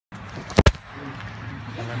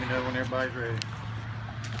Let me know when everybody's ready.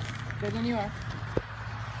 Good when you are.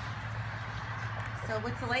 So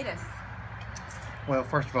what's the latest? Well,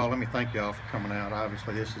 first of all, let me thank you all for coming out.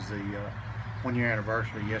 Obviously, this is the 1-year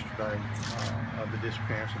anniversary yesterday of the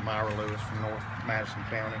disappearance of Myra Lewis from North Madison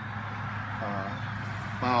County.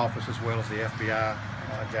 My office, as well as the FBI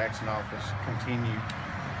Jackson office, continue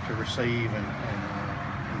to receive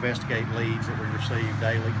and investigate leads that we receive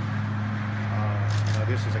daily.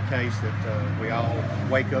 This is a case that we all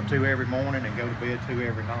wake up to every morning and go to bed to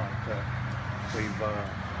every night. We've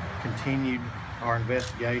continued our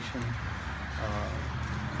investigation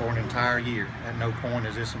for an entire year. At no point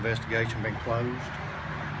has this investigation been closed.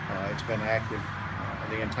 It's been active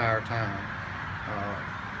the entire time.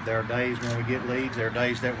 There are days when we get leads, there are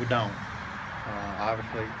days that we don't.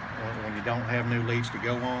 Obviously, when you don't have new leads to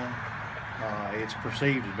go on, it's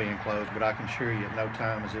perceived as being closed, but I can assure you at no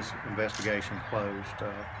time is this investigation closed.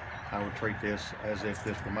 I would treat this as if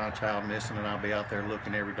this were my child missing, and I'll be out there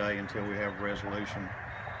looking every day until we have a resolution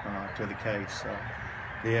to the case.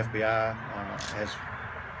 The FBI has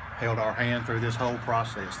held our hand through this whole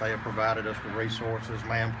process. They have provided us with resources,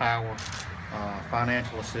 manpower,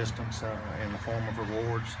 financial assistance in the form of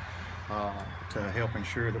rewards to help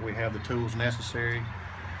ensure that we have the tools necessary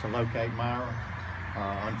to locate Myra.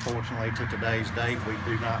 Unfortunately, to today's date, we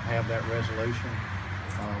do not have that resolution,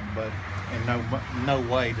 but in no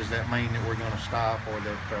way does that mean that we're going to stop or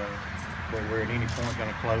that we're at any point going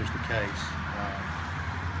to close the case.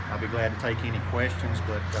 I'll be glad to take any questions,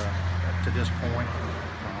 but to this point,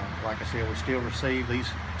 like I said, we still receive these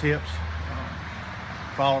tips,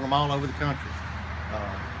 following them all over the country.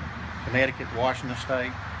 Connecticut, Washington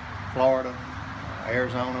State, Florida,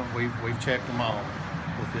 Arizona, we've checked them all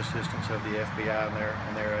with the assistance of the FBI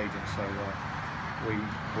and their agents. So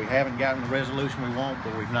we haven't gotten the resolution we want,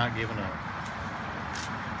 but we've not given up.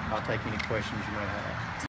 I'll take any questions you may have.